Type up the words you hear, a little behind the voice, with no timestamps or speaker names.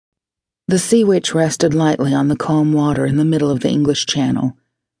The Sea Witch rested lightly on the calm water in the middle of the English Channel.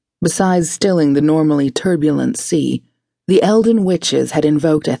 Besides stilling the normally turbulent sea, the Eldon witches had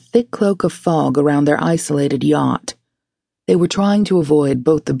invoked a thick cloak of fog around their isolated yacht. They were trying to avoid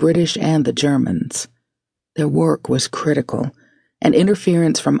both the British and the Germans. Their work was critical, and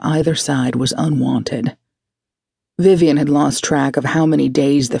interference from either side was unwanted. Vivian had lost track of how many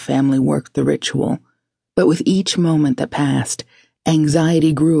days the family worked the ritual, but with each moment that passed,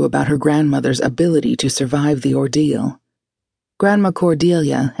 anxiety grew about her grandmother's ability to survive the ordeal. Grandma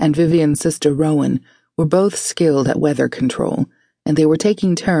Cordelia and Vivian's sister Rowan were both skilled at weather control, and they were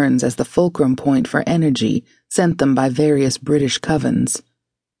taking turns as the fulcrum point for energy sent them by various British covens.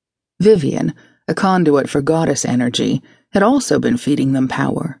 Vivian, a conduit for goddess energy, had also been feeding them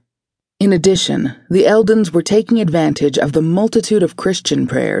power. In addition, the Eldons were taking advantage of the multitude of Christian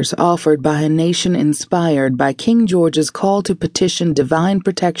prayers offered by a nation inspired by King George's call to petition divine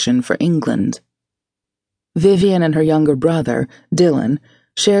protection for England. Vivian and her younger brother, Dylan,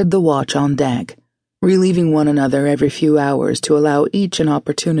 shared the watch on deck, relieving one another every few hours to allow each an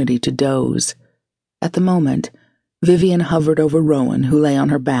opportunity to doze. At the moment, Vivian hovered over Rowan, who lay on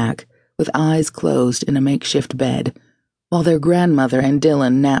her back, with eyes closed in a makeshift bed, while their grandmother and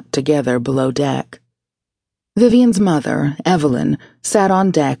Dylan napped together below deck. Vivian's mother, Evelyn, sat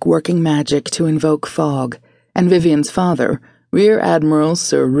on deck working magic to invoke fog, and Vivian's father, Rear Admiral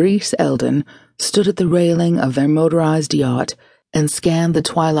Sir Rhys Eldon, stood at the railing of their motorized yacht and scanned the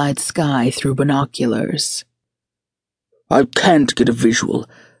twilight sky through binoculars. "I can't get a visual.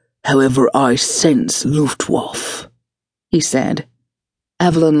 However, I sense Luftwaffe," he said.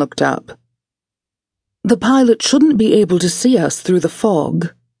 Evelyn looked up. "The pilot shouldn't be able to see us through the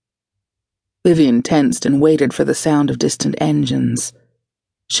fog." Vivian tensed and waited for the sound of distant engines.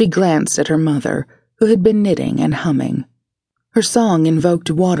 She glanced at her mother, who had been knitting and humming. Her song invoked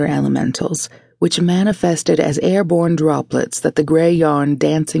water elementals, which manifested as airborne droplets that the gray yarn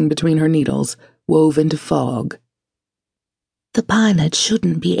dancing between her needles wove into fog. "The pilot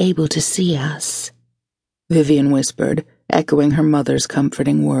shouldn't be able to see us," Vivian whispered, echoing her mother's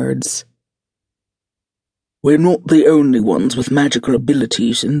comforting words. "We're not the only ones with magical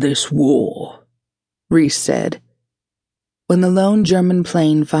abilities in this war," Rhys said. When the lone German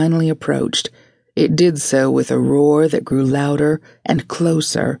plane finally approached, it did so with a roar that grew louder and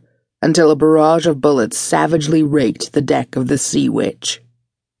closer until a barrage of bullets savagely raked the deck of the Sea Witch.